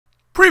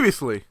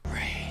Previously.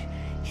 Right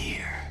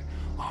here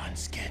on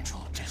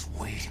schedule, just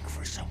waiting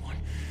for someone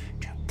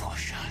to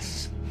push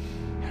us.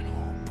 And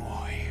oh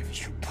boy,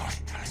 if you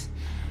pushed us.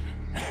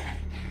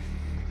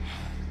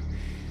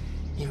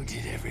 You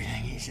did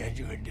everything he said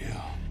you would do.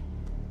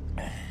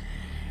 And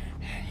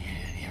you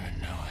didn't even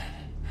know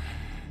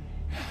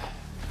it.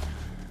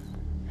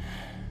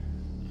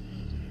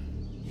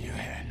 You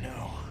had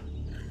no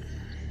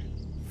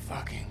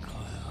fucking clue.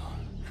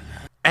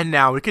 And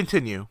now we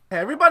continue. Hey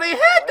everybody, hey,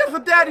 there's a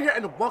dad here,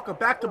 and welcome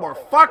back to more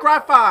Far Cry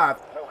 5.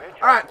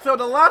 Alright, so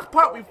the last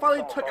part we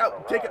finally took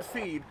out Jacob's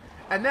seed,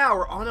 and now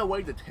we're on our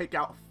way to take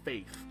out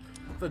Faith.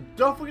 So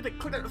don't forget to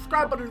click that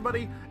subscribe button,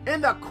 everybody,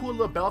 and that cool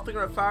little bell thing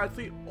on the side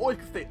so you always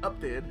can stay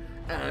updated.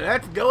 And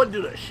let's go and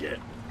do this shit.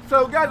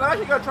 So guys, I'm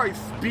actually gonna try and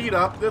speed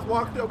up this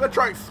walkthrough. I'm gonna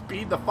try and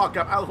speed the fuck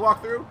up out of this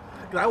walkthrough,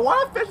 because I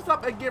want to finish this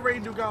up and get ready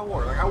to do God of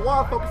War. Like, I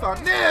want to focus on,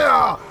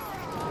 I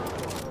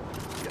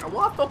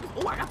want to focus,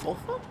 oh, I got both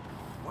of them?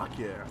 Fuck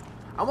yeah.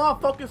 I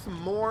want to focus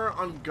more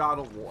on God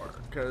of War,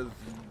 because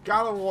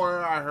God of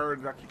War, I heard,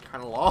 is actually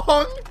kind of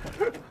long.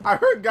 I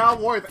heard God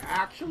of War is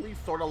actually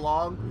sort of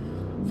long,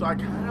 so I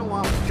kind of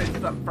want to finish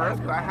it up first,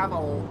 because I have I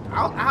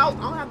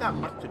don't have that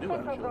much to do,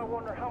 actually. Sometimes I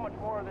wonder how much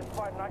more of this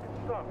fighting I can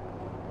stomach.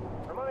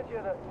 Reminds you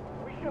that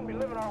we shouldn't be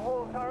living our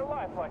whole entire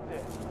life like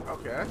this.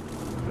 Okay,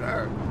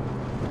 sure.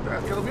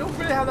 Because we don't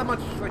really have that much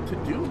like to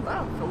do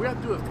left, so we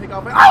have to do is take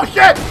off. Oh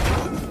shit!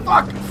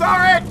 Fuck!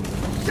 Sorry!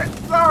 Shit!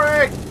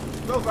 Sorry!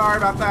 So sorry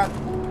about that.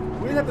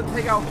 We have to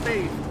take out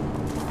Faith,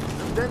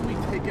 and then we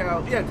take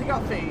out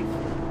Faith,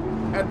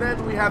 and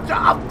then we have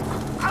I'm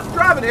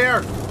driving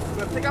here. We're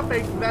gonna take out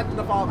Faith, and then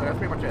the father. That's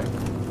pretty much it.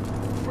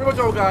 Pretty much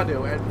all we gotta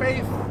do. And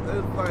Faith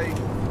is like,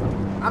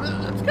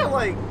 it's kind of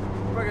like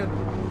fucking.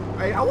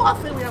 I want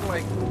to say we have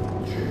like,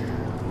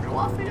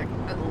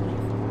 at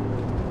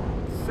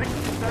least 6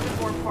 or 7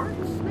 more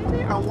parts,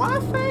 maybe. I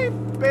want to say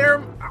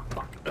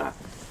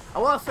I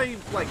want to say,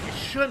 like, it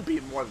shouldn't be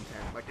more than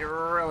 10. Like, it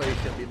really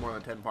shouldn't be more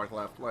than 10 parts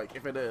left. Like,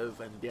 if it is,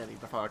 then Danny,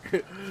 the fuck.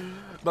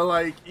 But,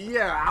 like,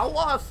 yeah, I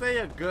want to say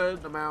a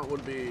good amount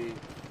would be...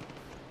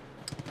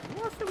 I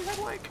want to say we have,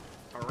 like,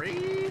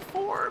 3,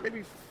 4,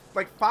 maybe,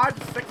 like, 5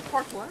 to 6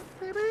 parts left,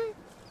 maybe?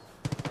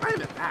 Not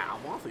even that. I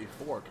want to say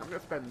 4. I'm going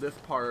to spend this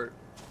part.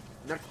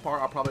 Next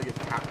part, I'll probably get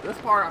captured. This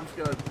part, I'm just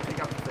going to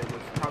take out the thing,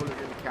 which is probably going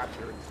to get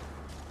captured.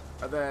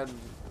 And then...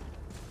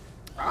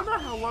 I don't know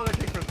how long it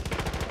takes for...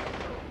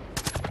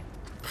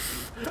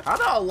 I don't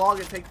know how long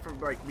it takes for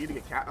like me to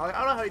get captured. I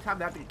don't know how many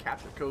times I have to get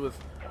captured. Because with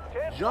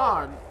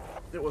John,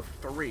 it was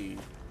 3.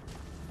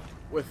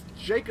 With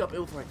Jacob, it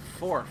was like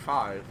 4 or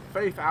 5.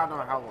 Faith, I don't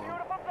know how long.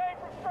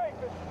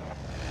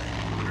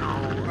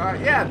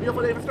 Yeah,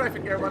 beautiful day for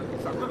strafing, everyone.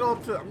 So I'm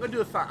gonna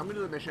do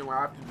the mission where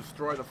I have to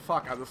destroy the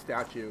fuck out of the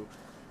statue.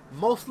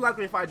 Most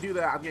likely, if I do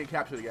that, I'm getting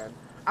captured again.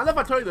 I don't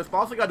know if I told you this, but I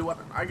also got a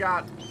weapon. I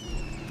got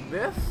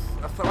this,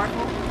 a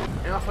rifle,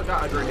 and also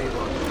got a grenade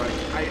launcher. Like,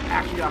 I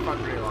actually got a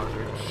grenade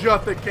launcher,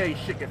 just in case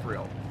shit gets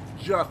real.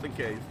 Just in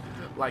case.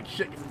 Like,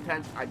 shit gets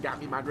intense, I got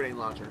me my grenade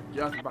launcher.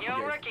 Just in case.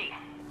 Yo, Ricky,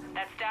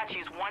 that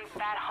statue's one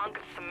fat hunk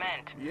of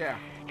cement. Yeah.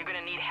 You're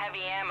gonna need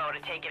heavy ammo to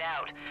take it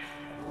out.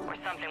 Or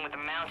something with a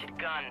mounted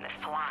gun that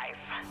flies.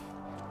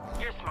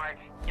 You're smart.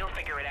 You'll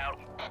figure it out.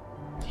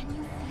 Can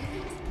you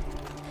feel it?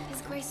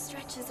 His grace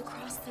stretches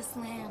across this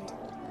land.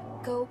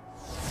 Go.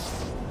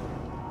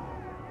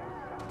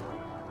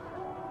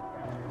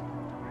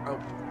 Oh,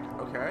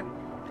 okay.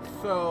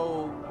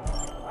 So,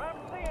 I'm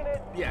seeing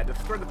it. yeah,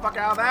 destroy the fuck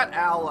out of that.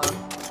 I'll,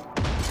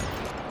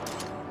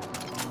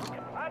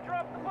 I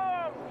dropped the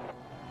bomb.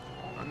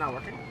 I'm not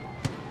working.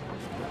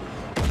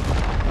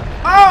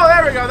 Oh,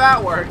 there we go.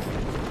 That works.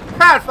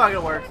 That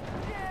fucking works.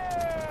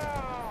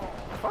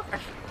 Yeah. Fuck.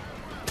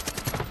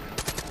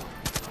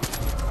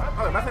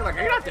 Oh, they're messing like,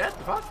 are you not dead?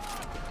 The fuck?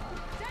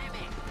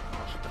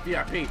 Oh, shit, the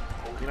VIP.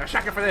 You're not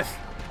checking for this.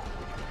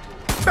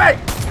 Bang!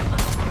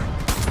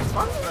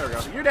 Fuck. There we go.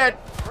 You're dead.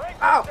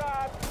 Ow!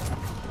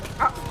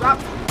 Ow, stop.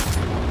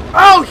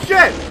 Oh,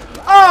 shit!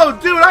 Oh,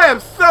 dude, I am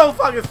so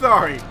fucking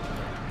sorry.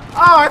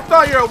 Oh, I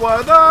thought you were one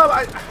of them.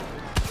 I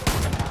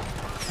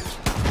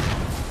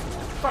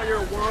thought you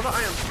were one of them.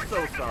 I am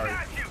so sorry.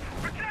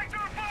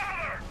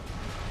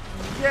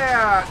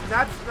 Yeah,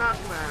 that's not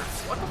gonna...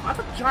 What the... That's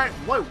a giant...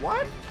 Wait,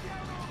 what?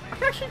 I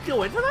can actually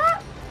go into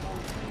that?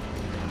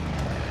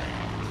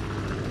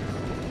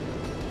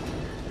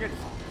 Get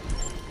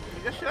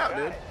this shit out,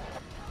 dude.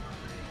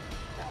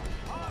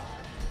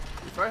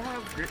 Do I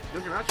have good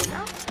grenade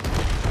now?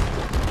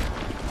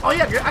 Oh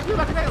yeah, I can do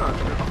that grenade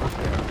launcher.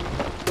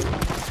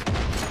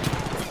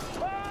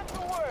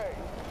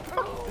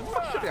 The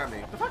fuck shooting at me?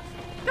 The fuck?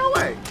 No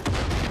way!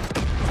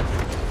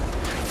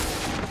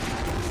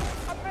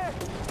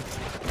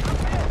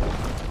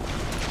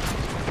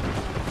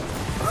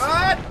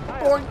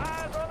 Boing.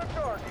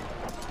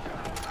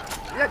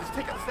 Yeah, just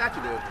take out the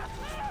statue, dude.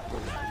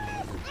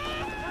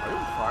 Are you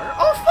on fire?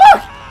 Oh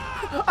fuck!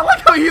 I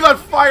like how he's on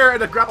fire and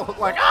the grapple hook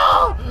like,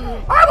 oh!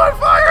 I'm on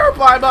fire!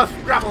 But I must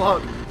grapple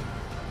hook.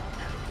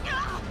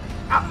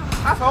 Ah,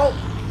 asshole!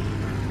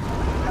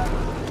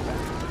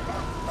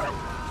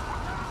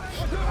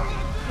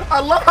 I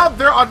love how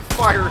they're on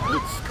fire,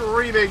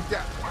 screaming.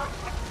 Did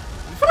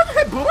someone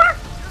hit Boomer?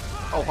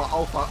 Oh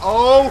fuck!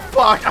 Oh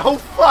fuck! Oh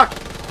fuck!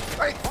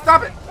 Wait!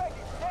 Stop it!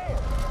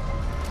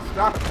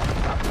 Stop it!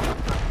 Stop it!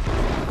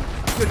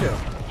 Good deal.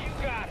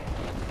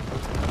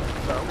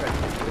 So okay.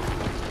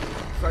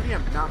 So I need a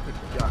mounted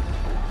gun.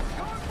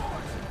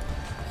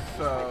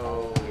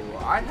 So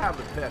I have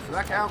this. Does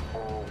that count?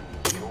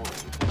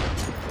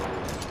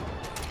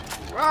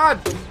 Run!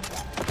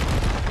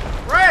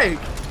 Break!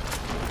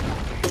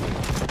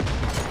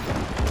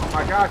 Oh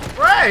my gosh!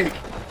 Break!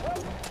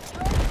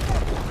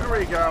 There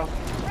we go.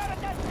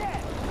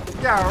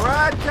 Yeah,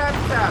 right, tap,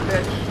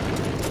 bitch.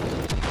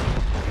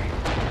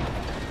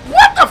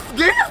 What the f-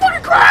 Did he just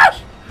fucking crash?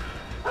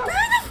 Did he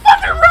just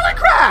fucking really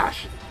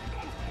crash?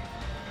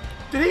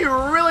 Did he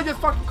really just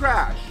fucking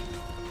crash?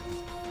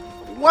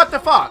 What the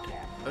fuck?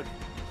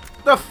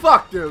 The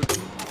fuck, dude?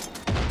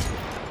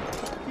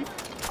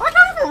 I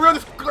can't even real,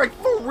 like,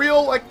 for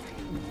real, like,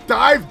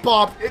 dive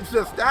bomb into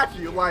the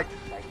statue. Like,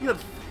 you know,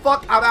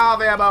 fuck, I'm out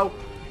of ammo.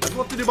 I'm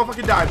supposed to do my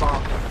fucking dive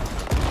bomb.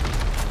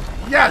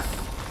 Yes!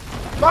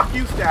 Fuck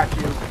you,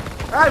 statue.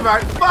 That's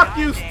right. Fuck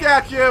you,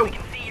 statue. We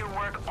can see your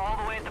work all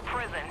the way at the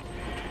prison.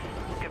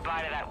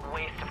 Goodbye to that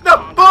waste of No,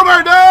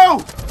 Boomer,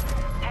 no!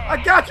 Hey,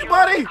 I got you,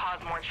 buddy.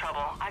 Cause more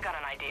trouble. I got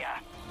an idea.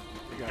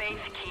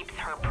 Faith keeps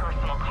her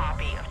personal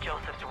copy of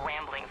Joseph's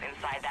ramblings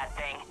inside that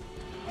thing.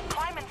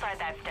 Climb inside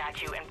that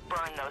statue and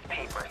burn those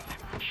papers.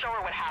 Show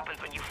her what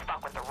happens when you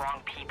fuck with the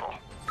wrong people.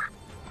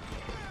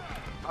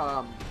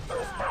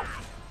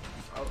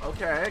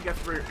 Okay, I guess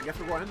we're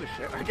going in this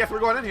shit. I guess we're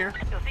going in here.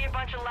 You'll see a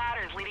bunch of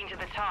ladders leading to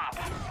the top.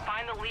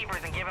 Find the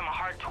levers and give him a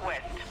hard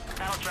twist.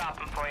 That'll drop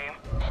him for you.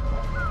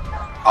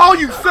 Oh,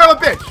 you son of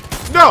a bitch!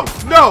 No,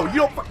 no,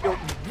 you don't. You'll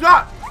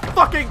not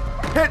fucking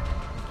hit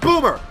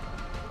Boomer.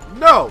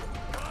 No.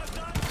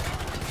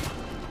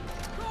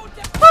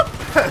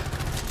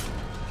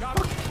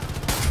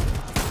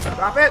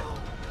 Stop it.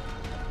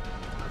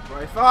 That's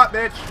what I thought,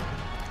 bitch.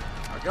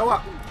 Now go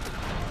up.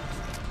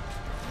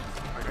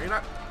 Like, are you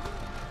not?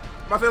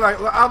 I was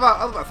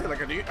about to say,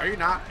 like, are you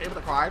not able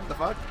to climb? The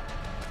fuck?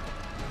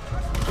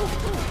 Ooh,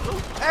 ooh, ooh.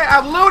 Hey,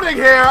 I'm looting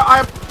here!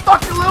 I'm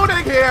fucking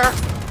looting here!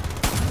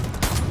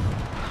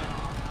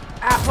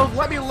 Assholes,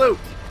 let me loot!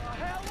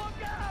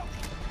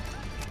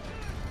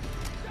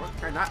 What?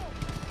 Can I not?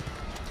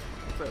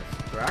 What's this?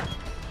 Track?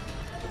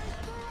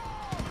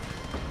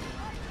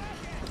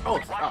 Oh,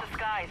 it's Watch the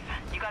skies.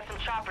 You got some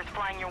choppers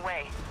flying your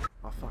way.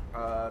 Oh, fuck.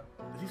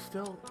 Is he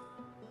still?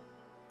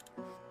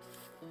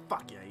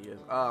 Fuck yeah, he is.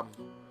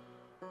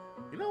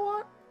 You know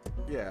what?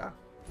 Yeah.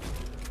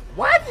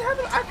 Why did you have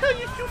him? I couldn't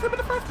use him in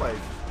the first place.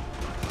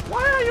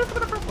 Why did I use him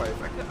in the first place?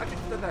 I could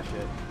have done that shit.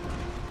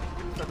 I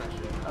could have done that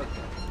shit.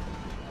 Okay.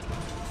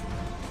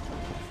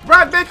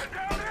 Run, bitch!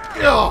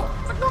 Ugh.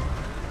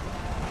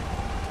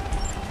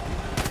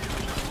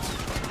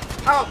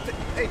 Oh,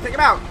 hey, take him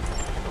out.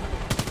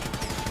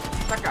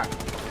 That guy.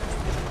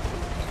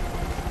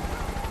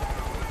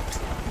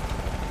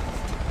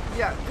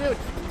 Yeah, dude,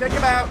 take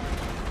him out.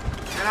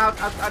 And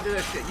I'll do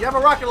this shit. You have a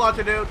rocket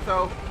launcher, dude,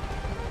 so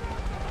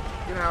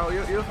you know,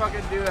 you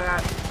fucking do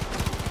that.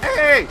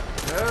 Hey!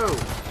 No.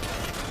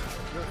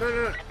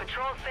 No.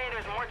 Patrols say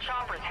there's more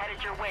choppers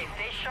headed your way.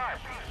 Stay sharp.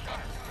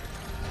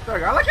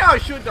 Sorry, I like how I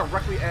shoot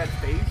directly at his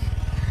face.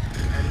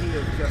 And he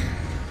is just...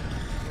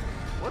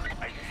 What?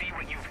 I see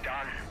what you've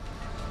done.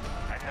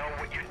 I know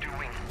what you're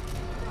doing.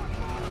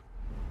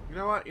 You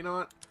know what?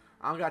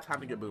 I don't got time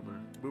to get Boomer.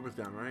 Boomer's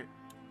down, right?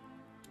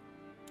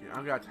 Yeah, I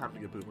don't got time to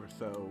get Boomer,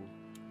 so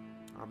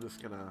I'm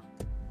just gonna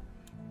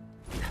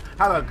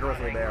have a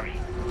grizzly bear.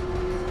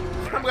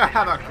 I'm gonna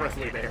have a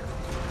grizzly bear.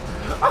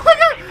 Oh my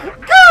god!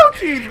 Go,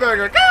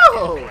 cheeseburger!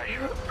 Go!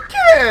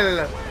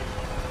 Kill!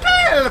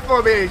 Kill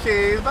for me,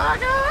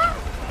 cheeseburger!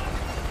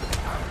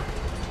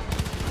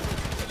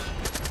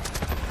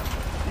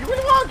 You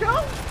really wanna go?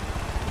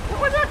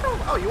 Where'd that go?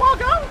 Oh, you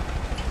wanna go?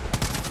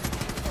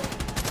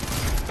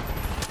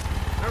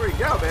 There we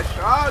go, bitch.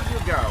 On you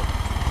go.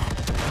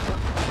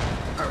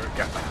 There we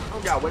go. I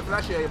don't gotta wait for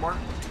that shit anymore.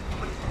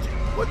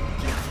 What?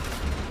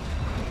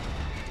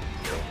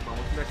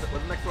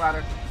 What's the next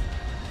ladder?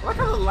 I like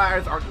how the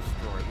ladders aren't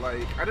destroyed.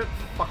 Like, I didn't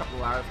fuck up the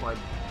ladders when I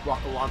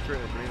brought the launcher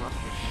and it drained off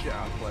the shit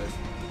out of the place.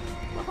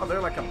 I thought they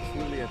were like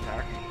completely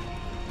intact.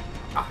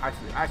 Ah, I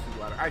see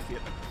the ladder. I see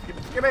it.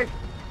 Skip me.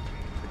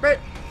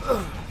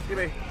 Skip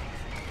me.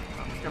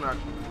 I'm just gonna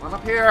run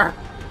up here.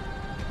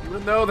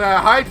 Even though the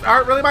heights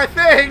aren't really my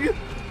thing.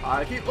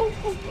 I keep, ooh,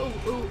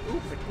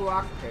 pick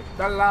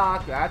the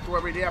lock, that's where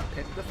we need to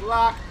pick this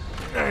lock.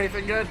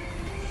 Anything good?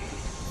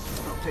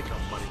 Oh, take your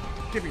money.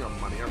 Give me your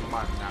money, never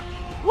mind that.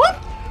 What?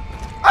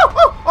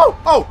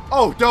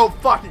 Oh, don't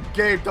fucking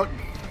game, don't you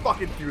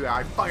fucking do that.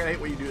 I fucking hate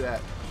when you do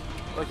that.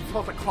 Like, you're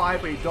supposed to climb,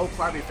 but you don't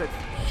climb, you said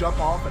jump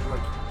off and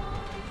like...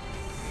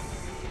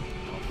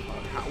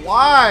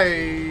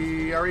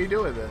 Why are you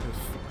doing this?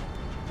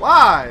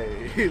 Why?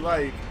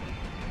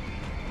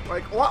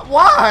 Like, what?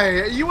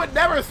 Why? You would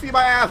never see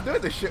my ass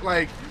doing this shit.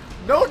 Like,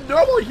 no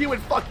normal human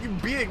fucking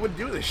being would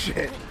do this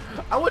shit.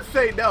 I would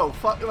say no.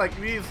 Fuck, like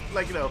these,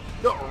 like don't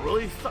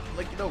really,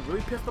 like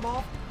really piss them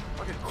off.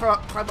 Fucking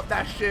climb up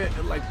that shit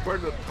and like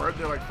burn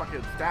their like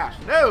fucking stash.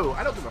 No,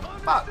 I don't give a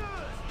fuck.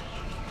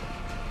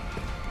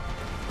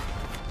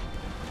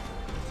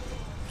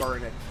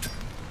 Burn it.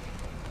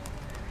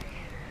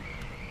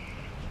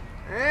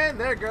 And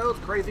there goes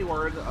crazy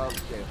word of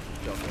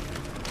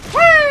Joseph. Whee!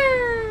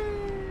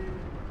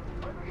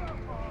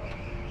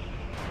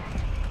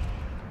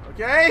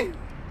 Okay.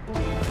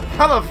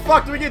 How the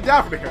fuck do we get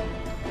down from here?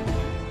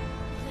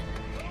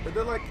 And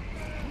then like,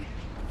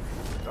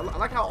 I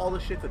like how all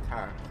this shit's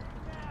attacked.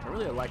 I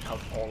really like how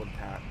it's all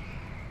attacked.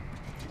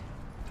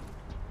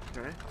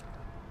 Okay.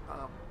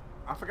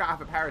 I forgot I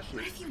have a parachute.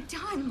 What have you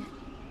done?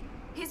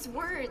 His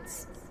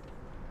words.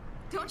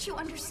 Don't you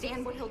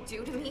understand what he'll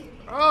do to me?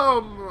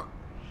 I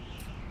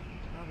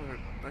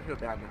feel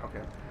bad now.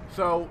 Okay.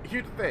 So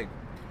here's the thing.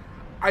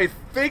 I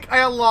think I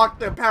unlocked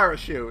the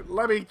parachute.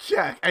 Let me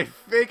check. I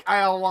think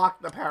I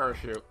unlocked the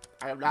parachute.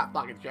 I am not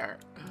fucking sure.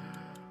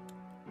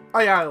 Oh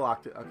yeah, I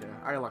unlocked it. Okay,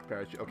 I unlocked the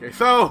parachute. Okay,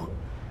 so.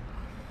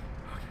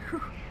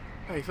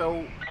 Hey,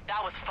 so.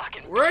 That was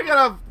fucking. We're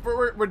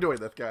doing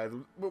this, guys.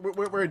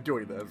 We're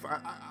doing this.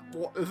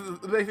 Well, this is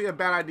basically a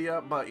bad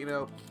idea, but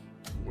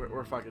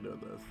we're fucking doing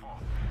this.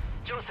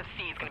 Joseph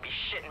C is gonna be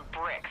shitting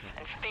bricks,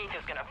 and Faith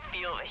is gonna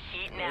feel the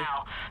heat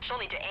now. She'll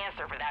need to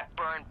answer for that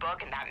burned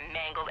book and that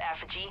mangled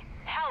effigy.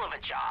 Hell of a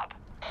job.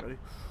 Ready?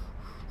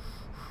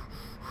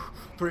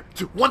 3,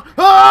 2, 1.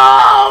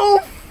 Oh,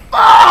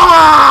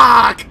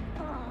 fuck!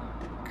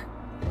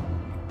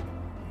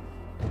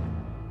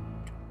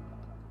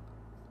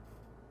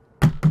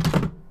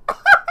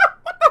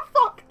 What the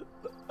fuck?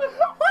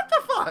 What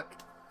the fuck?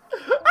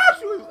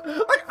 Actually,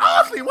 like,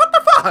 honestly, what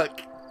the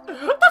fuck?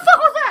 What the fuck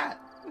was that?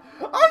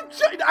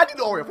 I need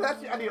an Oreo for that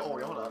shit. I need an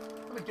Oreo. Hold up.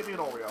 Let me give me an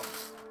Oreo.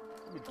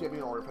 Let me give me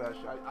an Oreo for that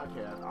shit. I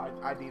can't.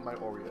 I need my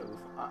Oreos.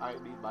 I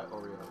need my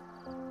Oreo.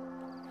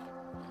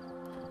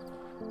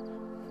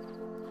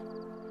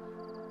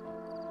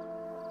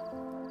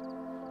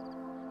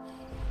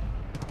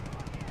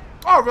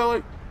 Oh,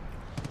 really?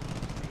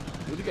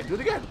 Do it again. Do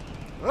it again.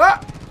 Ah!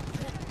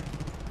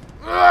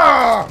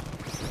 Ah!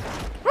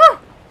 Ah!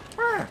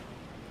 Ah!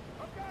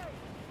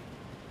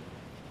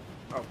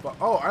 Oh, fuck.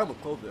 Oh, I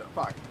almost closed it.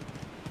 Fuck.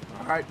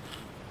 Alright.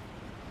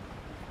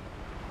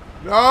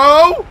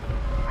 No!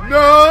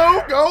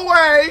 No! Go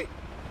away!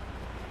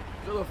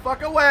 Go the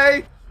fuck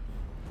away!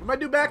 Am I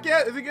due back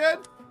yet? Is he good?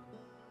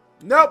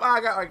 Nope, I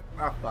got like...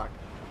 Oh, fuck.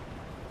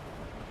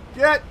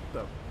 Get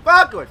the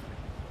fuck away from me.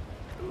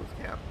 Ooh, it's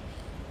camp.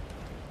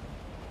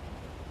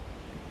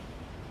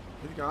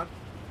 Is he gone?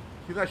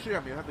 He's not shooting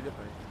at me. That's a good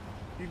thing.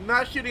 He's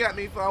not shooting at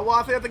me, so I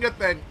want to say that's a good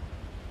thing.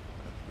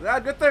 Is that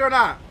a good thing or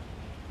not?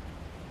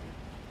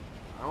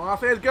 I want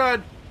to say it's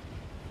good.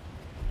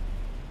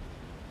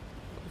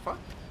 What the fuck?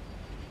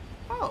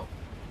 Oh.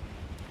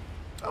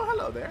 Oh,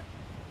 hello there.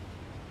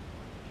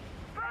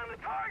 Find the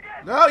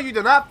target! No, you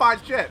did not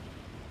find shit.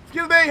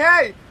 Excuse me,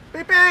 hey!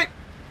 Beep beep!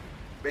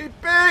 Beep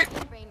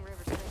beep! Rain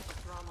River Trench is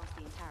for almost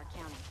the entire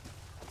county.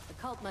 The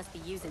cult must be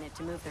using it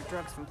to move their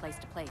drugs from place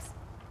to place.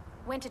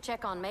 Went to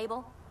check on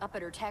Mabel, up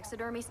at her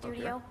taxidermy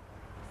studio. Okay.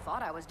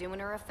 Thought I was doing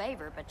her a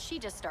favor, but she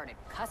just started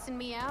cussing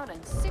me out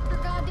and sick her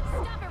goddamn...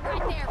 Stop it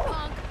right there,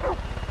 punk!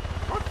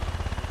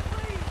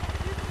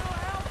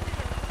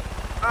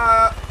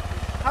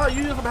 How about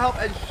you need some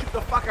help and shoot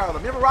the fuck out of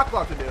them? You have a rock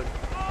launcher, dude.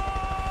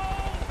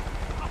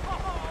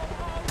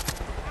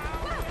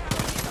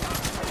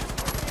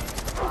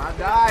 Come on,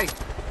 die!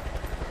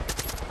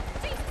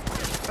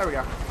 There we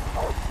go.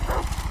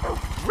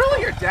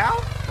 Really, you're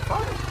down?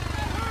 Fuck.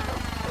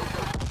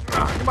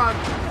 Come on.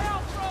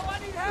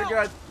 You're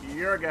good.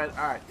 You're good.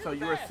 Alright, so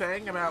you were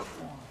saying about...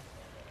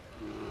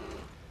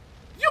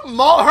 You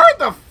heard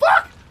the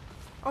fuck?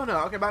 Oh no,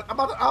 okay, I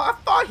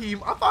thought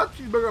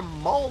cheeseburger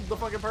mauled the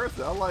fucking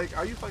person. I'm like,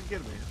 are you fucking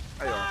kidding me?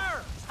 There you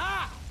are.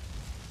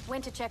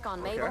 Went to check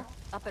on Mabel,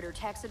 up at her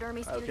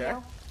taxidermy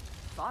studio.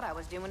 Thought I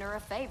was doing her a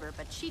favor,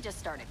 but she just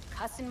started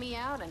cussing me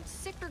out and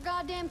sicked her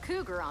goddamn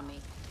cougar on me.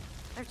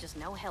 There's just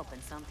no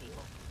helping some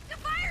people. The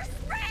fire's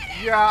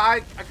spreading! Yeah, I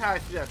kind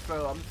of see that,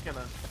 so I'm just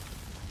gonna,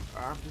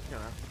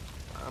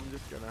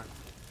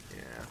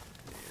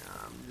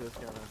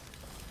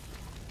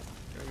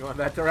 go in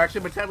that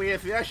direction, pretend we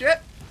didn't see that shit.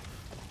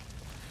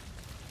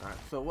 Alright,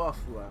 so what else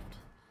left?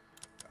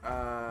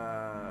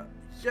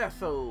 Yeah,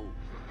 so,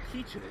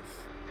 Peaches.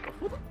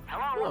 Who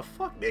the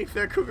fuck names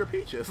their cougar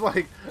Peaches?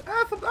 Like,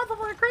 that's some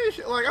fucking crazy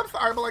shit. Like, I'm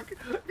sorry, but like,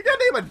 if you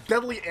gotta name a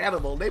deadly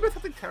animal, name it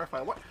something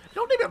terrifying. What?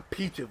 Don't name it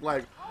Peaches.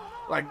 Like,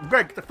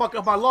 Greg, get the fuck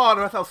off my lawn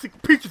or else I'll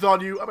seek Peaches on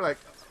you. I'll be like,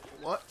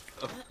 what?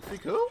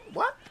 Seek who?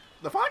 What?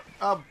 The fuck?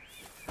 I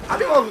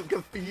think I was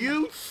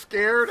confused,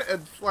 scared,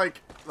 and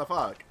like, the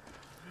fuck?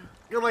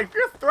 You know, like, if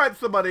you're threatening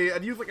somebody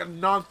and use like a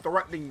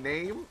non-threatening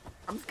name,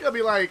 I'm just gonna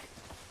be like,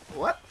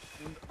 what?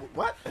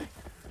 What?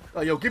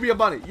 Oh, yo, give me your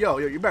money. Yo,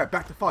 you better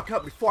back the fuck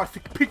up before I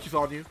stick Peaches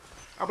on you.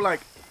 I'm like,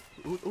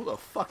 who the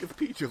fuck is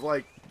Peaches?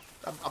 Like,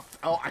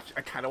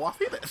 I kind of want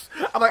to see this.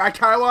 I'm like, I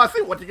kind of want to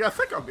see what you gonna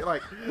stick on me.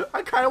 Like,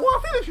 I kind of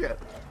want to see this shit.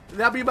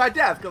 That'll be my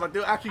death, because like,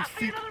 they'll actually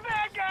see... Another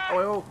bad guy!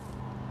 Oh,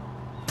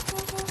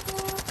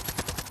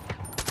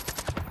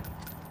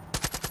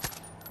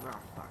 oh,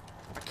 fuck.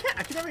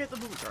 I can never hit the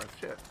moving cars,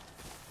 shit.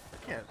 I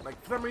can't.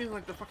 Like, for some reason,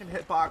 like, the fucking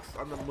hitbox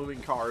on the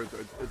moving cars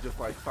is just,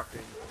 like,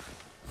 fucking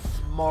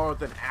smaller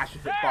than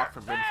Ash's hitbox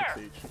from Rainbow Six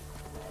Siege.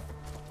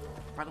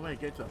 By the way,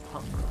 get to a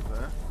pump room,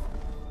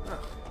 huh?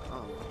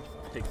 Oh,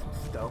 take some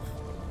stealth.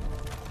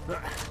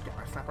 Get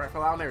my sniper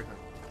rifle out and everything.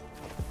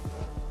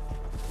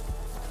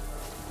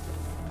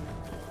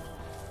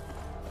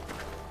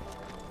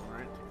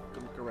 Alright,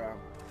 good look around.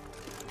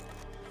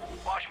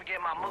 Watch me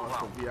get my move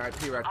That's on. a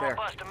VIP right I'll there.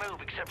 bust a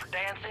move, except for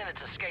dancing,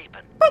 it's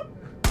escaping. Boop!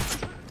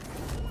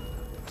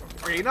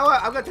 Okay, you know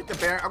what? I'm gonna take the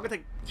bear. I'm gonna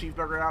take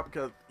Cheeseburger out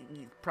because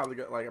you probably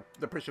got like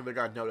the pretty sure they're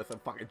gonna notice a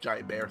fucking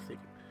giant bear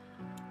sneaking.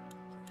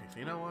 Okay, so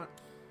you know what?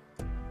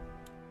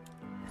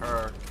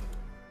 Her.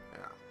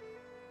 Yeah.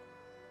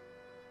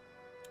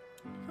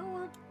 You know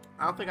what?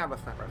 I don't think I have a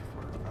sniper rifle.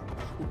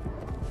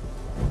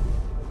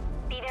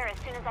 Be there as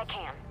soon as I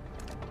can.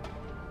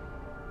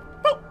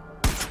 Boop!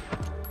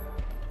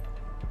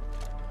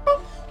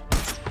 Boop!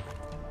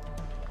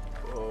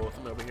 Oh,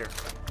 something over here.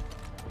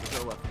 Let me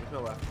go left. Let me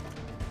go left.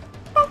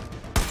 Boop!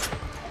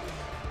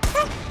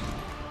 Boop!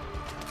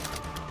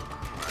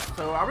 Alright,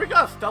 so are we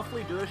gonna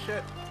stealthily do this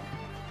shit?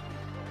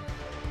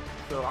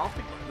 So I don't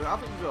think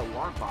there's an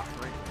alarm box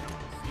or anything. I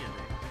don't see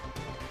anything.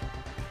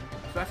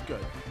 So that's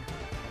good.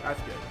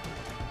 That's good.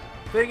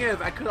 Thing is,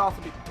 I could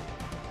also be.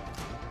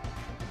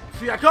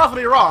 See, I could also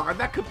be wrong, and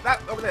that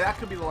over there, that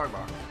could be the alarm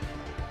box.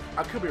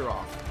 I could be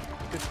wrong.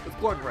 It's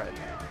glowing red,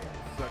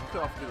 so it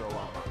could also be the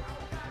alarm box.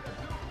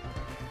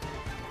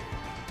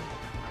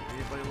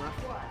 Anybody left?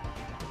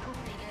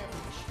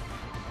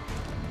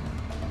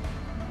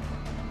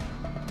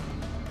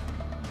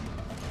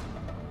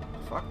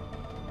 Fuck.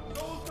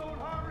 Those don't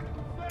harvest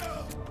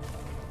themselves!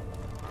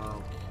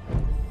 Okay,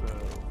 so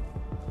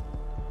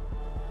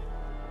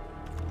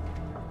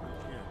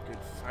yeah,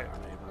 good sight on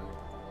anybody.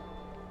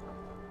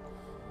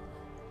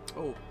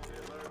 Oh,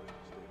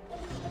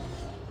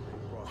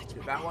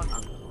 get that one.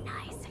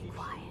 Nice and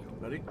quiet.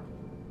 Ready?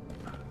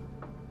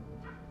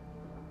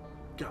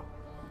 Go.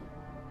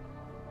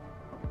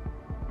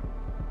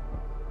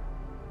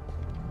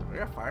 We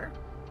got fire.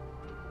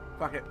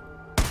 Fuck it.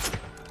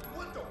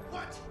 What the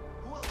what?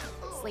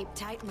 Sleep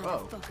tight,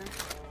 motherfucker.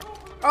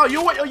 Oh,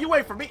 you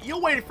wait for me. You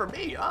waited for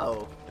me.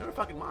 Oh, never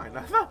fucking mind.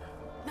 That's not.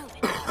 Move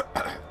it.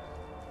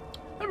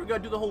 Then we're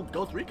gonna do the whole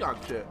Ghost Recon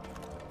shit.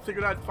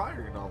 Figured I'd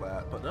fire and all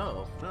that, but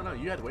no,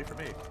 you had to wait for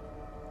me.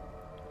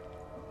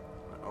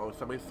 Oh,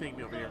 somebody's seeing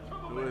me over here.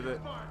 Who is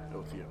it? Oh,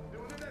 it's you.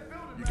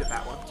 You get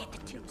that one. Get the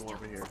Get the tombstones. one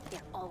over here.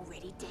 They're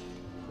already dead.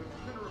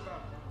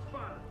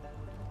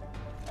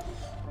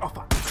 Oh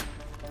fuck.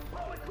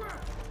 Holy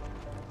crap!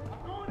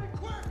 I'm going in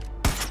quick!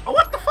 Oh,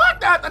 what the fuck?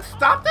 That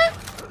stopped it?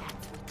 That's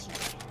what you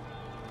get.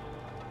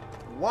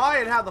 Why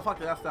and how the fuck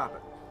did that stop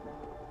it?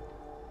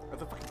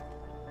 That's a fucking.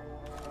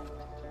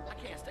 I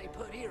can't stay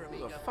put here, Who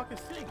amigo. the fuck is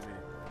seeing me?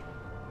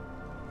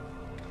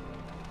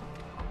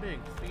 I'm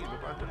being seen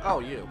about this. Oh,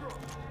 you.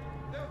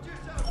 They're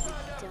just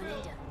outside that Done and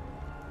building. done.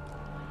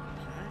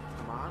 Okay,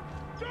 come on.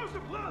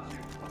 Joseph loves you!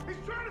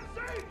 He's trying to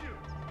save you!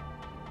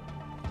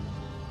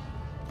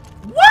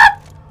 What?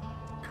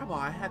 Come on,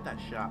 I had that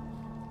shot.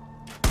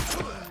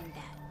 Done that.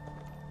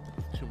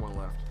 2 more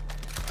left.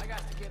 I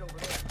got to get over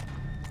there.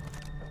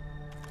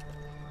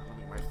 Let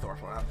me get my sword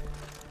out.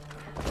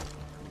 Let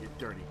me get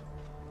dirty.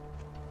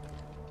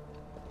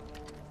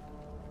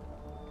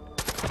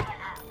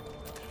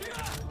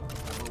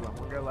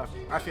 One guy left.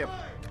 I see him.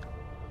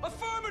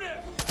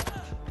 Affirmative!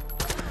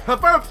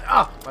 Confirmed.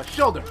 Ah, my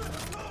shoulder.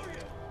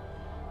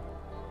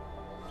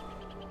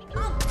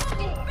 I'll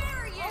fucking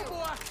bury you! Oh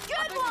boy! I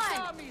Good think one! the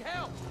child need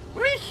help.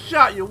 We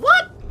shot you.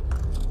 What?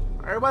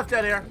 Everybody's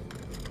dead here.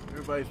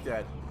 Everybody's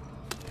dead.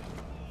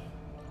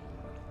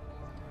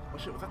 Oh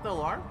shit, was that the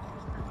alarm?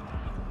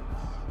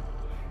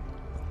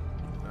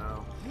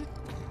 No.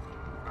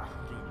 Ah,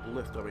 getting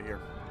blissed over here.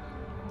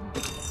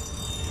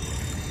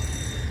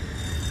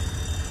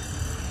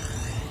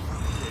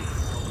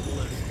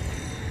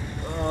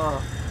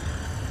 Ugh.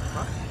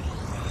 What?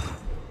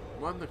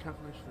 Run the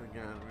confirmation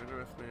again.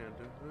 Underestimate.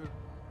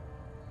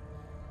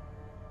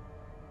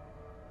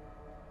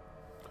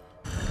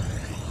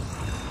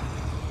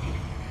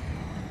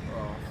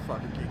 Oh,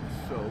 fucking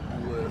so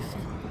blissed.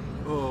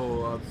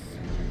 Oh,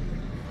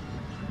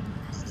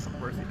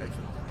 where's the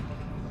exit?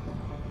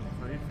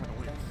 I need to find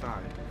a way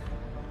inside.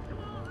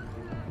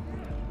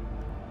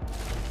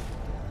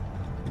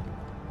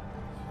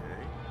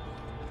 Okay.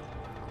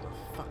 How the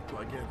fuck do I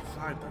get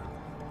inside then?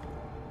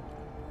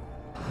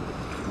 Oh,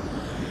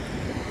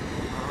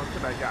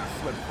 I got a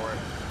slip for it.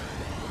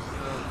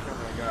 Oh,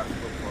 I got a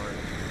slip for it.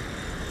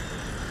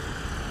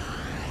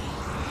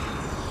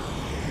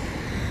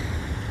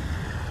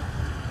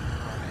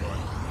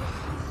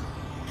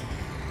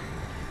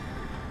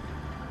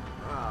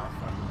 Oh,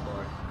 fucking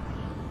boy.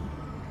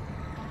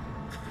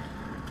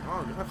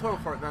 Oh, let's hold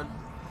for it then.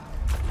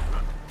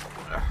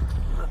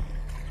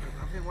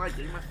 Nothing like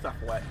getting my stuff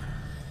wet.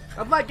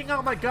 I'm like getting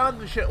all my guns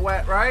and shit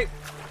wet, right?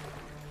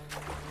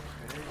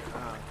 Okay,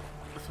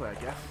 this way, I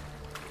guess.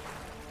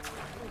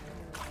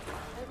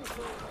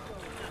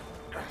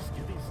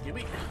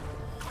 Skibby.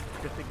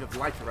 Good thing there's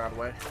lights around the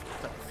way,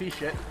 so I can see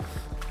shit.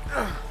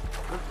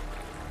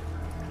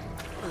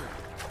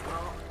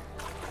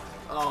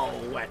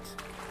 Oh, wet.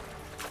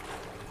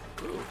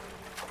 Ooh.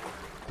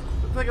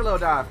 Looks like a little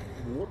dive.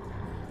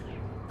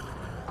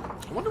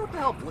 I wonder what the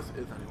hell Bliss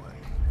is anyway.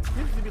 It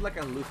seems to be like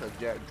a lucid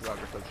jet drug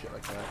or some shit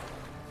like that.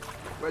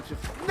 Which is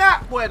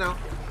not bueno.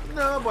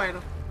 No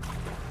bueno.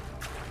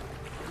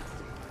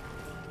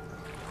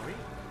 Are we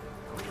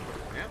in the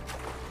plant?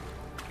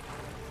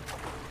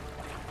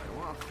 I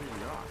want to see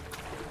the off.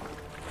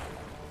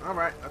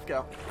 Alright, let's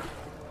go.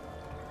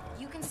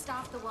 You can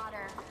stop the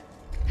water,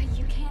 but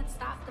you can't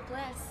stop the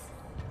bliss.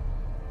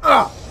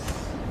 Ugh!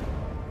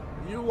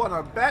 You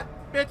wanna bet,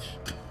 bitch?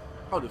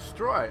 Oh,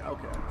 destroy.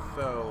 Okay,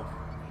 so...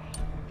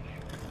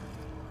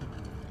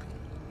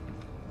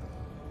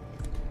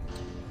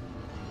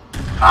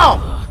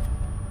 Oh!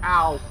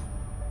 Ow.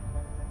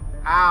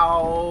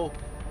 Ow.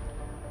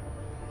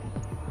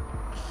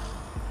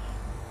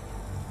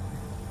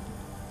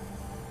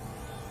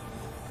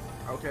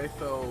 Okay,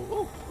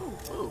 so...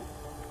 Ooh.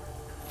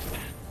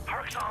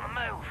 Herc's on the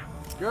move.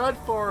 Good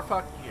for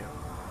fuck you.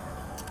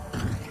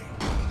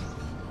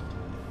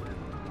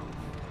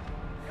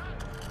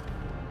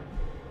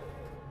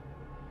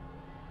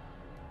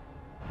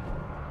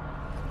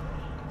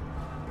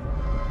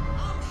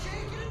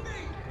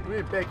 Give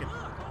me bacon.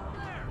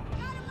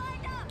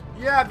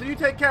 Yeah, do you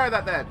take care of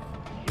that then?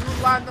 You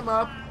line them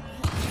up.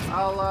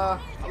 I'll oh!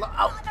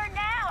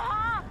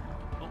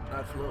 Oh,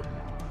 that's low.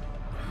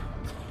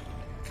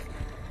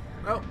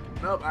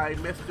 Nope, I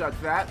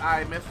misjudged that.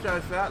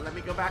 Let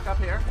me go back up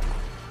here.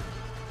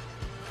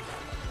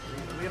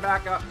 Let me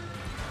back up.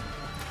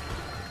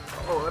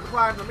 Oh, let me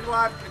climb. Up.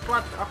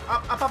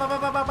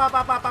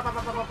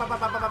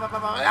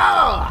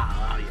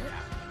 Oh, yeah.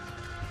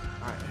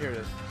 Alright, here it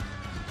is.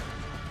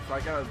 So I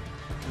gotta do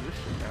this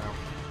shit now.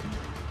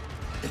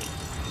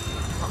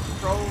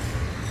 Controls.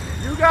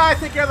 You guys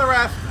take care of the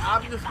rest.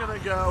 I'm just gonna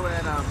go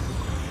and,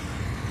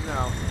 you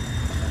know,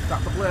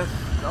 stop the Bliss.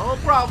 No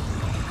problem.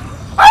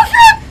 Oh,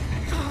 shit!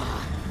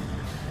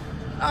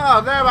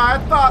 Oh, never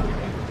mind. I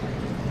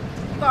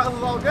thought it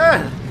was all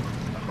good.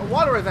 The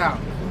water is out.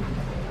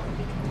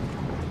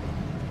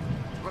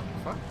 What the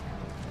fuck?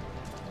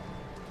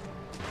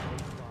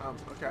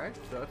 Okay,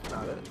 so that's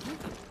not it.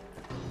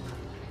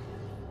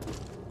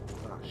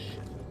 Oh,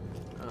 shit.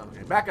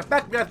 Okay, back up. I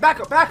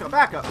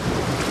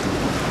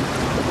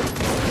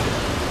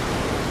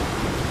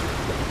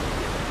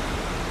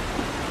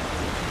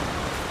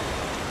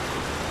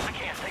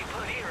can't stay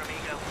put here,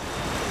 amigo.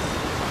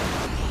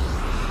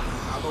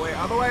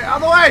 Out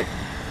the way!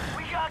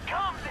 We got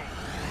company.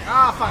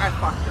 Ah, fuck,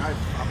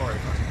 I'm already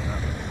fucking up.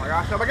 Oh my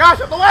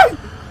gosh, out the way!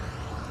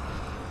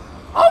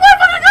 Oh my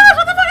fucking gosh,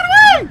 out the fucking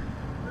way!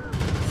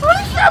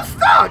 Holy shit, I'm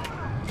stuck!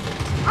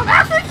 I'm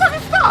actually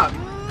fucking stuck!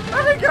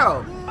 There we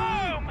go!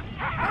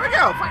 There we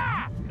go! Fuck!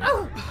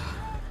 Oh.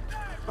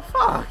 The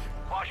fuck?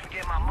 Watch me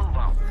get my move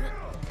on.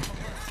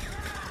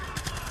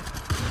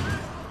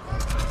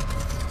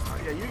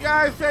 Yeah, you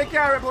guys take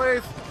care of it,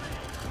 please.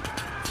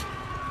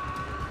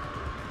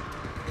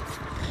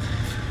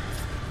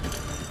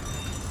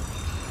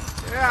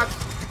 Yeah.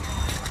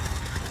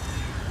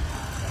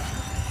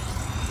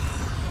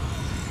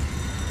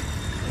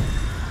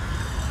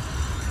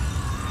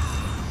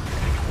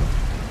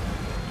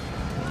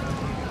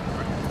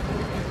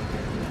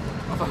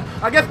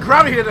 I guess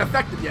gravity isn't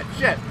affected yet.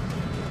 Shit.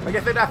 I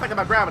guess they're not affected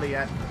by gravity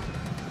yet.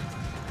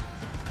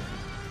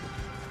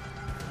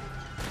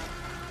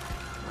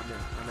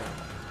 I'm in.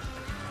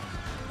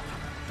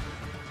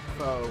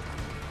 So.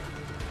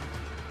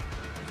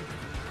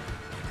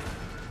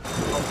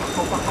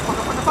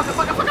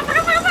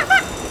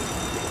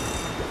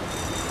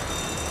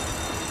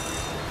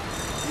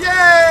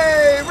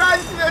 Yay!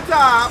 Rising to the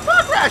top!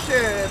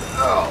 Progression!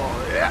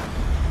 Oh, yeah.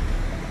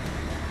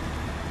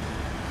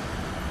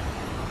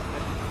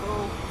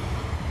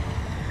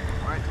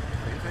 Alright,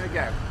 same thing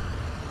again.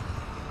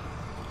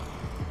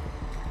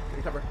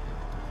 Recover.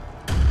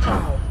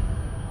 Oh.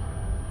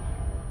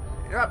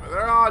 Yep,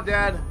 they're all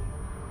dead.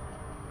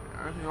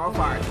 Everything all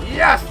fire.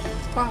 Yes!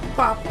 Ba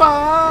ba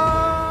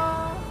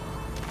ba!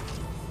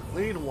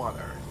 Clean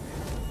water.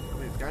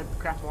 Please, can I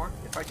craft more?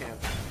 If I can.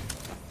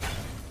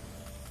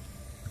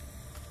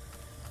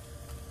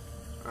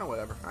 Oh,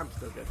 whatever. I'm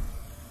still good.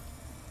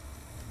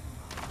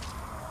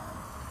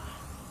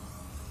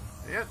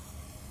 Yep.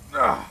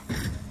 Ugh.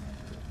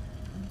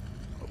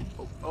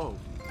 Oh.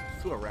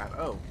 Sewer rat.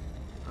 Oh.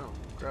 Oh,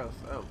 gross.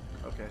 Oh,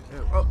 okay.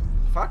 Ew. Oh,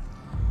 fuck.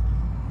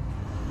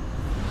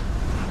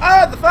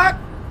 Oh, the fuck!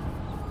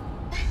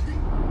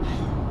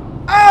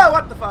 Oh,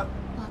 what the fuck?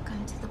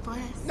 Welcome to the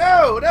Bliss.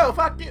 No,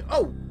 fuck you.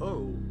 Oh.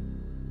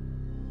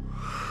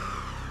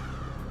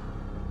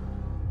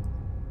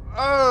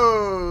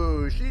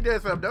 Oh, she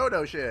did some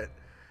no-no shit.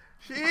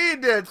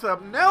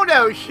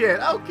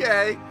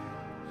 Okay.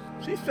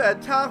 She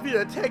said, time for you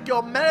to take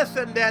your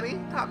medicine, Danny.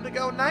 Time to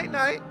go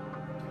night-night.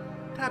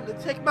 Time to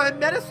take my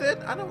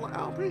medicine. I don't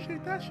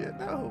appreciate that shit,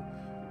 no.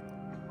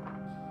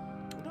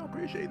 I don't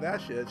appreciate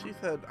that shit. She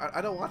said,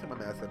 I don't want to take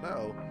my medicine,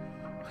 no.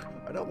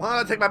 I don't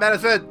want to take my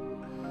medicine.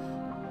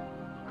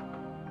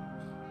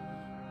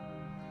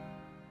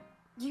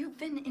 You've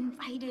been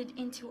invited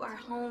into our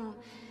home,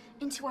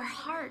 into our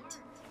heart.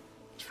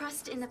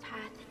 Trust in the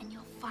path and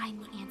you'll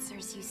find the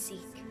answers you seek.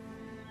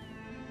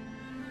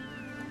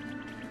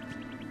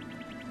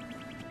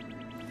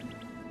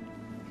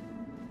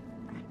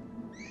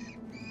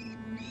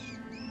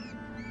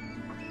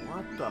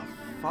 What the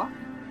fuck?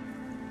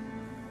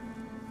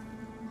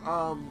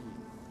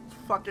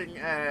 Fucking,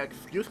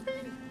 excuse me?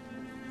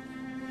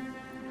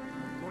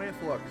 The way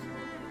this looks.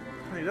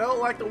 I don't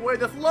like the way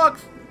this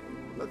looks!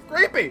 It looks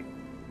creepy!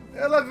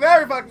 It looks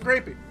very fucking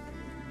creepy!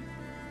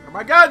 Where are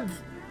my guns?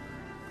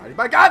 I need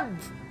my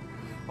guns!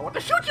 I want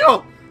to shoot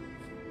you!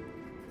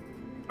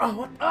 Oh,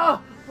 what?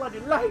 Oh, bloody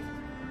light!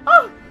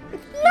 Oh,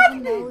 it's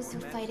Even those who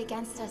fight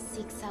against us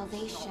seek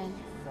salvation.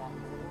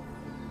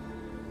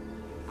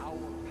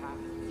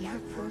 You're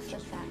proof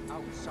of that.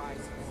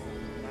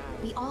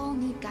 We all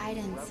need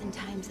guidance in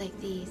times like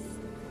these.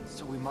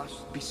 So we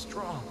must be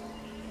strong.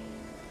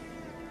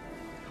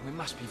 We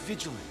must be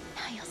vigilant.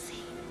 Now you'll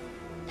see.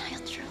 Now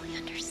you'll truly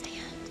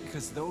understand.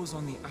 Because those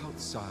on the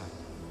outside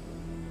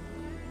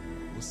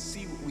will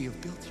see what we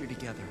have built here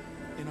together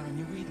in our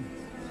new Eden.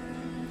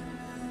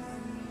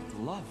 The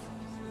love.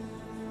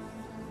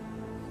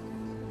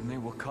 And they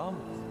will come.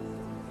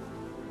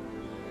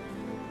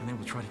 And they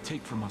will try to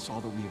take from us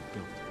all that we have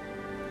built.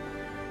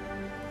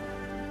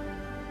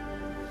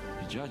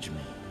 You judge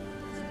me.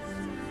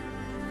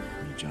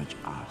 You judge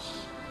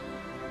us.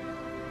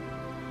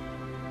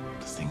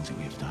 The things that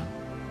we have done.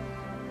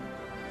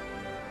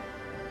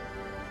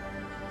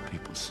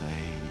 People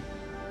say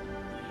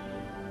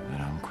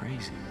that I'm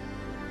crazy.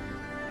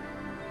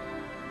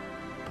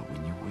 But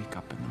when you wake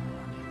up in the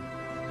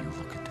morning, you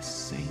look at the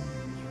same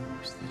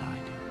news that I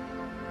do.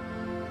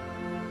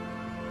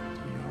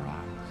 Do your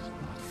eyes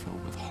not fill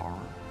with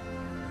horror?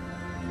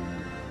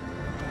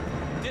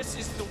 This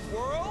is the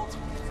world?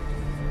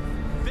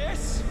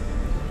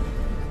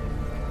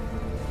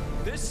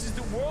 This is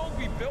the world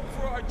we built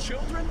for our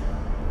children?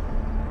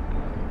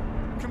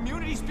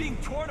 Communities being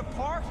torn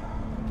apart?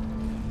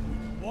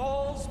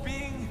 Walls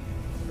being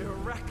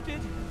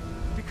erected?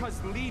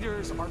 Because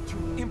leaders are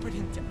too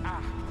impotent to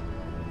act.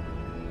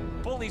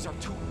 Bullies are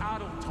too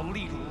adult to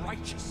lead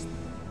righteously.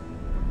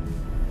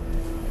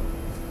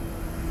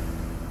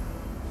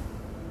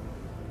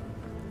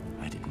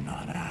 I did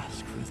not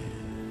ask for this.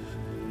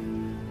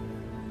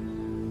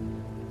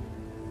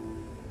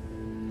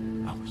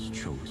 I was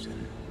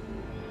chosen.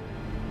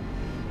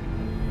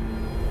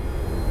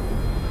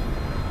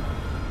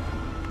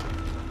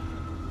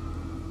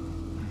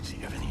 See,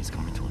 everything is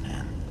coming to an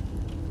end.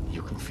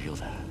 You can feel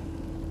that.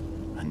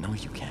 I know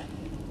you can.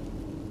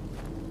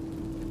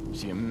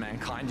 See,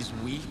 mankind is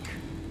weak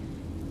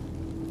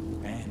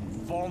and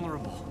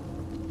vulnerable.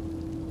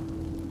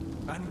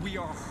 And we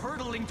are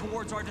hurtling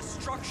towards our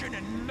destruction,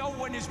 and no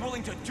one is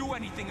willing to do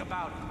anything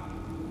about it.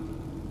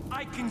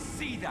 I can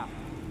see that.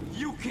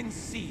 You can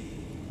see.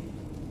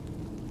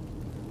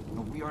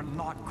 But we are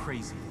not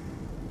crazy.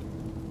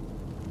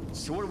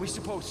 So what are we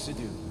supposed to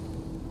do?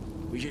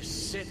 We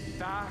just sit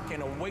back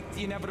and await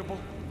the inevitable?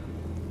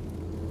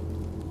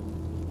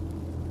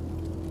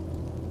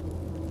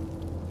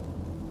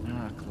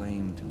 I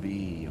claim to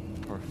be a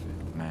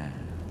perfect man.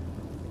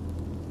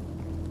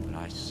 But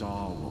I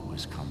saw what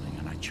was coming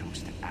and I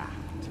chose to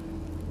act,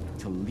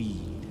 to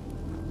lead.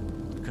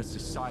 Because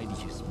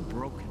society is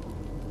broken.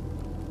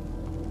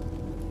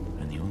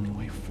 And the only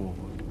way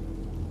forward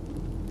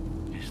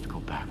is to go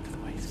back to the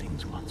way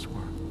things once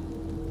were.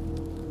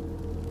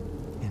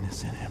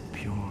 Innocent and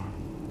pure.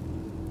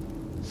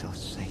 So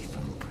safe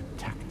and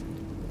protected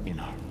in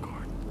our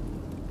garden.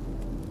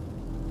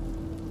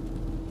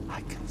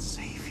 I can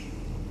save you.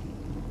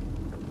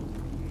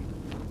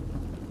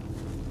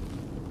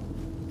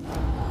 We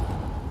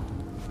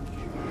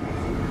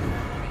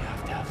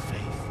have to have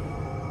faith.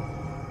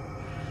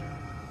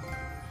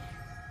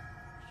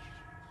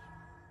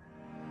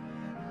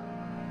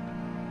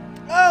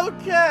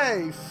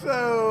 Okay,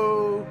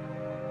 so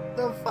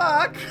the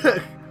fuck?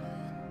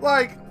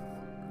 Like,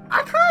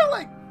 I try to,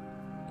 like,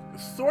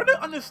 sort of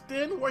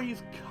understand where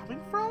he's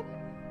coming from,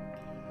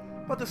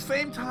 but at the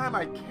same time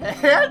I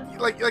can't.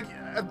 Like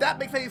if that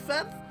makes any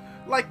sense.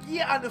 Like,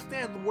 yeah, I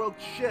understand the world's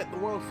shit, the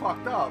world's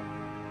fucked up,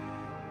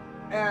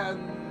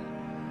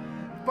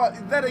 but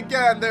then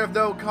again, there's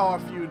no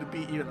cause for you to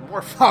be even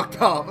more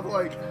fucked up.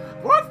 Like,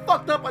 we're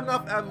fucked up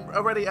enough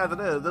already as it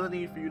is. There's no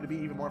need for you to be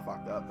even more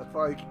fucked up. It's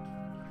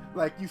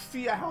like you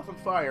see a house on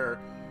fire.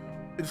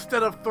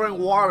 Instead of throwing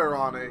water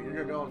on it, you're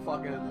gonna go and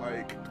fucking,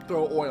 like,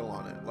 throw oil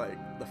on it. Like,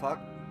 the fuck?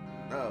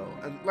 No.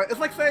 And, like, it's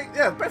like saying,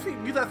 yeah, basically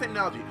use that same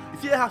analogy. You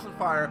see a house on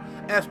fire,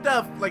 and instead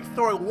of, like,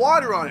 throwing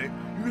water on it,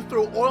 you just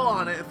throw oil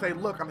on it and say,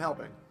 look, I'm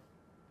helping.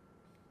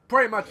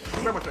 Pretty much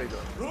how you do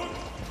it. Look!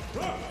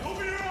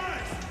 Open your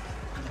eyes!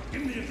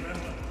 Give me the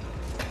adrenaline.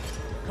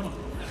 Come on.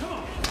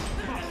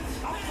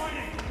 Stop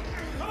fighting.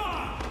 Come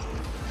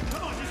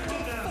on, just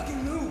calm down.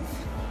 Fucking move.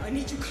 I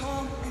need you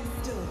calm and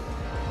still.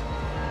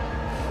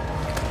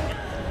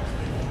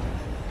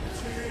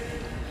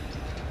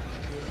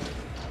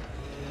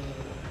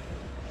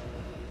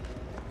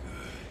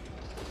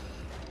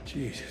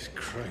 Jesus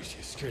Christ,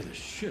 you scared the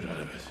shit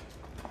out of us.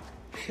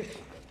 Hey,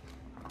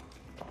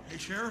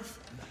 Sheriff.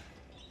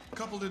 A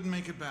couple didn't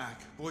make it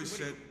back. Boys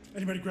said...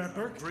 Anybody grab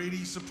Burke?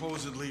 Grady,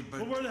 supposedly, but...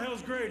 Well, where the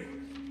hell's Grady?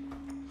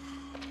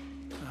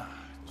 Ah,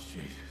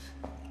 Jesus.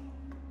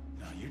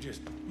 No, you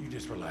just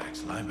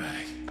relax. Lie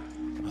back.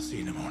 I'll see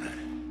you in the morning.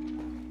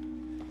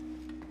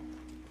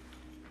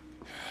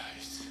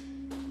 Christ.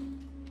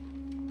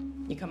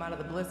 You come out of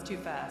the Bliss too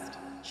fast.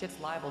 Shit's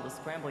liable to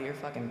scramble your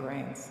fucking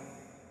brains.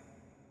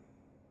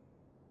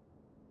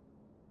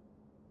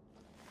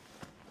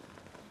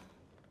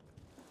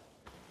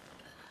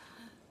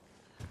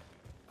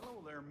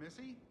 Hello there,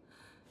 Missy.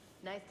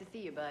 Nice to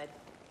see you, bud.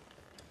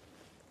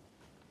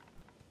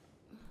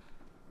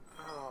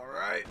 All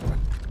right.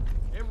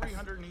 Every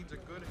hunter needs a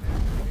good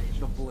hand.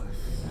 The Bliss.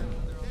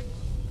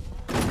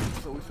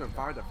 So we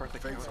survived the first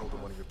Thanks,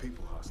 holding one of your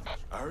people hostage.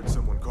 I heard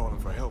someone calling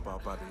for help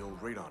out by the old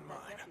radon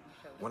mine.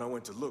 When I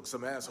went to look,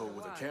 some asshole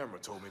with a camera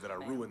told me that I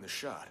ruined the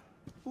shot.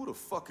 Who the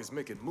fuck is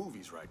making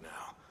movies right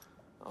now?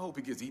 I hope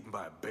he gets eaten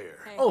by a bear.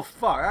 Oh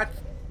fuck,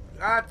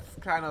 that's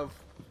kind of...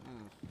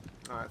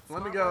 Alright, so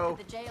let me go.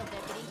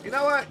 You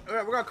know what?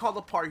 Alright, we're gonna call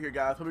the party here,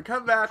 guys. When we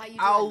come back,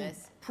 I'll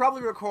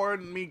probably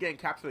record me getting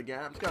captured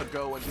again. I'm just gonna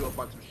go and do a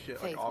bunch of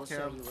shit like off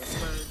cam.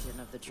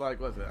 Like,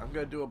 what's it? I'm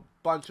gonna do a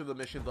bunch of the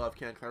missions off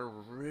cam because I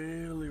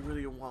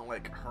really want to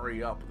like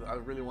hurry up. I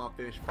really want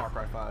to finish Far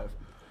Cry 5.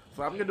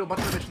 So I'm gonna do a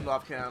bunch of missions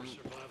off cam,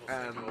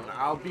 and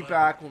I'll be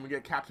back when we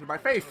get captured by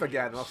face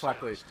again, most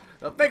likely.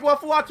 Thank you all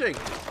for watching.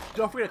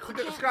 Don't forget to click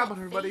that subscribe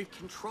button, everybody.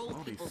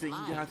 I'll be seeing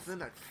you guys in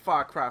the next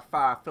Far Cry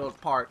 5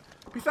 filled part.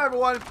 Peace out,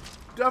 everyone.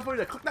 Don't forget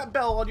to click that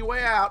bell on your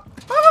way out.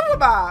 Bye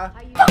bye.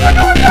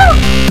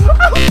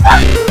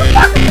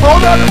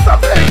 Hold on to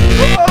something.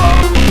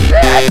 Oh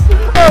shit!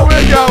 Oh,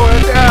 we're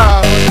going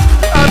down.